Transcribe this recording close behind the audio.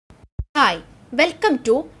Hi, welcome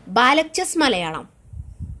to Biolectures Malayalam.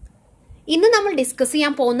 ഇന്ന് നമ്മൾ discuss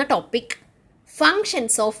ചെയ്യാൻ പോകുന്ന topic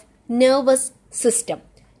functions of nervous system.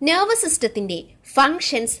 Nervous സിസ്റ്റത്തിൻ്റെ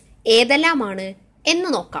ഫങ്ഷൻസ് ഏതെല്ലാമാണ്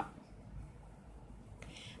എന്ന് നോക്കാം.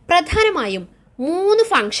 പ്രധാനമായും 3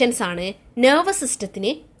 ഫങ്ഷൻസ് ആണ് നെർവസ്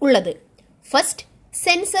സിസ്റ്റത്തിന് ഉള്ളത്. First,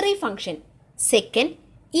 sensory function. Second,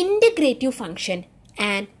 integrative function.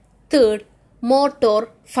 And third, motor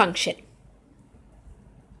function.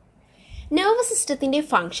 Nervous സിസ്റ്റത്തിൻ്റെ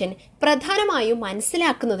ഫങ്ഷൻ പ്രധാനമായും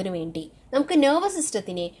മനസ്സിലാക്കുന്നതിന് വേണ്ടി നമുക്ക് നെർവസ്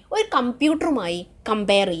സിസ്റ്റത്തിനെ ഒരു കമ്പ്യൂട്ടറുമായി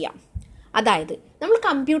കമ്പയർ ചെയ്യാം. അതായത് നമ്മൾ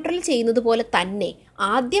കമ്പ്യൂട്ടറിൽ ചെയ്യുന്നത് പോലെ തന്നെ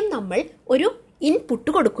ആദ്യം നമ്മൾ ഒരു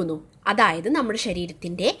ഇൻപുട്ട് കൊടുക്കുന്നു. അതായത് നമ്മുടെ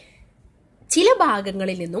ശരീരത്തിൻ്റെ ചില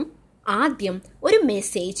ഭാഗങ്ങളിൽ നിന്നും ആദ്യം ഒരു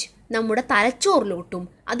മെസ്സേജ് നമ്മുടെ തലച്ചോറിലോട്ടും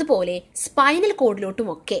അതുപോലെ സ്പൈനൽ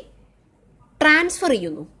കോഡിലോട്ടുമൊക്കെ ട്രാൻസ്ഫർ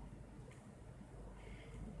ചെയ്യുന്നു.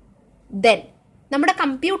 ദെൻ നമ്മുടെ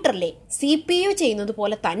കമ്പ്യൂട്ടറിലെ CPU ചെയ്യുന്നത്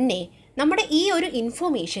പോലെ തന്നെ നമ്മുടെ ഈ ഒരു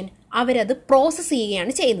ഇൻഫോർമേഷൻ അവരത് പ്രോസസ്സ്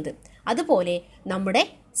ചെയ്യുകയാണ് ചെയ്യുന്നത്. അതുപോലെ നമ്മുടെ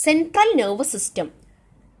സെൻട്രൽ നെർവസ് സിസ്റ്റം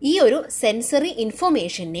ഈ ഒരു സെൻസറി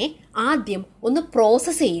ഇൻഫോർമേഷനെ ആദ്യം ഒന്ന്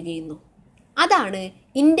പ്രോസസ്സ് ചെയ്യുന്നു. അതാണ്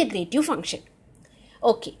ഇൻ്റഗ്രേറ്റീവ് ഫങ്ഷൻ.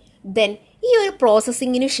 ഓക്കെ, ദെൻ ഈ ഒരു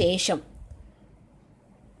പ്രോസസ്സിങ്ങിന് ശേഷം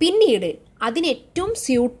പിന്നീട് അതിന് ഏറ്റവും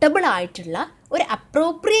സ്യൂട്ടബിൾ ആയിട്ടുള്ള ഒരു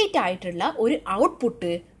അപ്രോപ്രിയേറ്റ് ആയിട്ടുള്ള ഒരു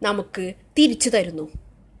ഔട്ട്പുട്ട് നമുക്ക് തിരിച്ചു തരുന്നു.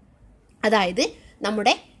 അതായത്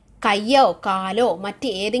നമ്മുടെ കയ്യോ കാലോ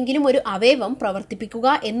മറ്റേതെങ്കിലും ഒരു അവയവം പ്രവർത്തിപ്പിക്കുക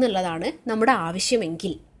എന്നുള്ളതാണ് നമ്മുടെ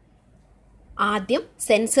ആവശ്യമെങ്കിൽ ആദ്യം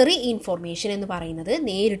സെൻസറി ഇൻഫോർമേഷൻ എന്ന് പറയുന്നത്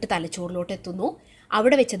നേരിട്ട് തലച്ചോറിലോട്ട് എത്തുന്നു.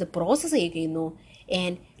 അവിടെ വെച്ചത് പ്രോസസ്സ് ചെയ്യുന്നു.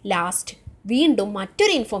 ആൻഡ് ലാസ്റ്റ് വീണ്ടും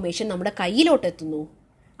മറ്റൊരു ഇൻഫോർമേഷൻ നമ്മുടെ കയ്യിലോട്ട് എത്തുന്നു.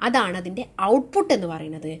 അതാണ് അതിൻ്റെ ഔട്ട്പുട്ട് എന്ന്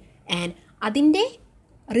പറയുന്നത്. ആൻഡ് അതിൻ്റെ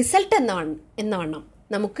റിസൾട്ട് എന്നവണ്ണം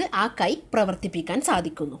നമുക്ക് ആ കൈ പ്രവർത്തിപ്പിക്കാൻ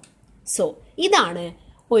സാധിക്കുന്നു. സോ ഇതാണ്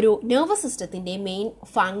ഒരു നെർവസ് സിസ്റ്റത്തിൻ്റെ മെയിൻ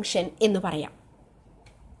ഫങ്ഷൻ എന്ന് പറയാം.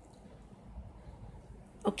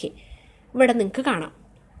 ഓക്കെ, ഇവിടെ നിങ്ങൾക്ക് കാണാം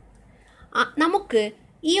നമുക്ക്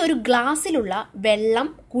ഈ ഒരു ഗ്ലാസ്സിലുള്ള വെള്ളം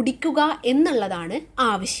കുടിക്കുക എന്നുള്ളതാണ്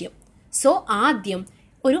ആവശ്യം. സോ ആദ്യം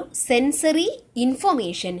ഒരു സെൻസറി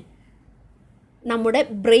ഇൻഫോർമേഷൻ നമ്മുടെ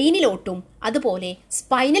ബ്രെയിനിലോട്ടും അതുപോലെ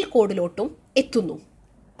സ്പൈനൽ കോഡിലോട്ടും എത്തുന്നു.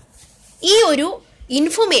 ഈ ഒരു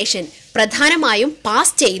ഇൻഫോർമേഷൻ പ്രധാനമായും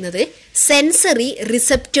പാസ് ചെയ്യുന്നത് സെൻസറി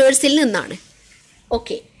റിസപ്റ്റേഴ്സിൽ നിന്നാണ്.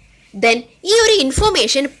 ഓക്കെ, ദെൻ ഈ ഒരു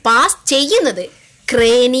ഇൻഫോർമേഷൻ പാസ് ചെയ്യുന്നത്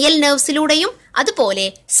ക്രേനിയൽ നെർവ്സിലൂടെയും അതുപോലെ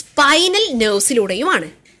സ്പൈനൽ നെർവ്സിലൂടെയുമാണ്.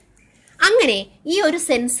 അങ്ങനെ ഈ ഒരു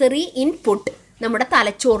സെൻസറി ഇൻപുട്ട് നമ്മുടെ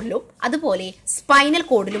തലച്ചോറിലും അതുപോലെ സ്പൈനൽ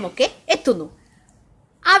കോഡിലുമൊക്കെ എത്തുന്നു.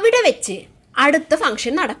 അവിടെ വെച്ച് അടുത്ത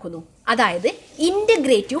ഫങ്ഷൻ നടക്കുന്നു. അതായത്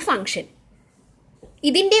ഇൻ്റഗ്രേറ്റീവ് ഫങ്ഷൻ.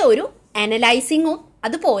 ഇതിൻ്റെ ഒരു അനലൈസിങ്ങും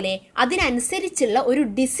അതുപോലെ അതിനനുസരിച്ചുള്ള ഒരു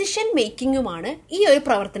ഡിസിഷൻ മേക്കിങ്ങുമാണ് ഈ ഒരു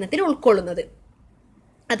പ്രവർത്തനത്തിൽ ഉൾക്കൊള്ളുന്നത്.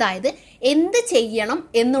 അതായത് എന്ത് ചെയ്യണം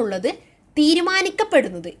എന്നുള്ളത്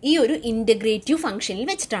തീരുമാനിക്കപ്പെടുന്നത് ഈ ഒരു ഇൻ്റഗ്രേറ്റീവ് ഫങ്ഷനിൽ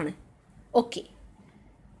വെച്ചിട്ടാണ്. Okay,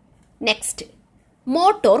 next,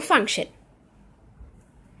 motor function.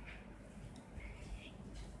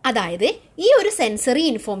 അതായത് ഈ ഒരു സെൻസറി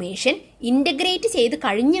ഇൻഫോർമേഷൻ ഇൻ്റഗ്രേറ്റ് ചെയ്ത്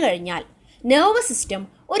കഴിഞ്ഞാൽ നെർവസ് സിസ്റ്റം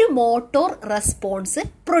ഒരു മോട്ടോർ റെസ്പോൺസ്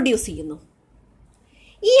പ്രൊഡ്യൂസ് ചെയ്യുന്നു.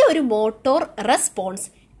 ഈ ഒരു മോട്ടോർ റെസ്പോൺസ്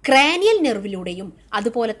ക്രാനിയൽ നെർവിലൂടെയും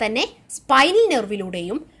അതുപോലെ തന്നെ സ്പൈനൽ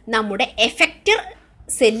നെർവിലൂടെയും നമ്മുടെ എഫക്റ്റർ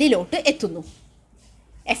സെല്ലിലോട്ട് എത്തുന്നു.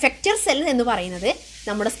 എഫക്റ്റർ സെൽ എന്ന് പറയുന്നത്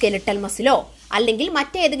നമ്മുടെ സ്കെലിറ്റൽ മസിലോ അല്ലെങ്കിൽ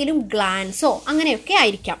മറ്റേതെങ്കിലും ഗ്ലാൻസോ അങ്ങനെയൊക്കെ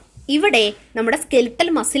ആയിരിക്കാം. ഇവിടെ നമ്മുടെ സ്കെലിറ്റൽ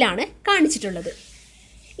മസിലാണ് കാണിച്ചിട്ടുള്ളത്.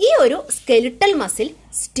 ഈ ഒരു സ്കെലിറ്റൽ മസിൽ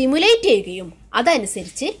സ്റ്റിമുലേറ്റ് ചെയ്യുകയും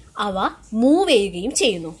അതനുസരിച്ച് അവ മൂവ് ചെയ്യുകയും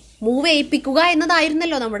ചെയ്യുന്നു. മൂവ് ചെയ്യിപ്പിക്കുക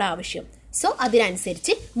എന്നതായിരുന്നല്ലോ നമ്മുടെ ആവശ്യം. സോ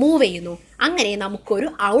അതിനനുസരിച്ച് മൂവ് ചെയ്യുന്നു. അങ്ങനെ നമുക്കൊരു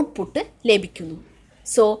ഔട്ട്പുട്ട് ലഭിക്കുന്നു.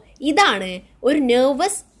 സോ ഇതാണ് ഒരു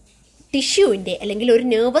നെർവസ് ടിഷ്യൂവിൻ്റെ അല്ലെങ്കിൽ ഒരു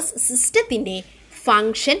നെർവസ് സിസ്റ്റത്തിൻ്റെ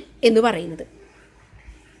ഫങ്ഷൻ എന്ന് പറയുന്നത്.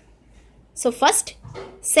 So first,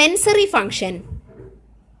 sensory function.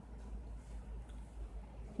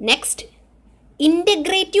 Next,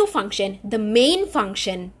 integrative function, the main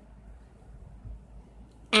function,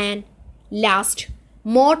 and last,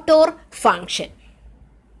 motor function.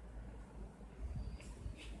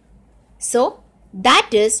 So that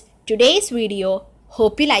is today's video.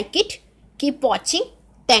 Hope you like it. Keep watching.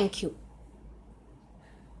 Thank you.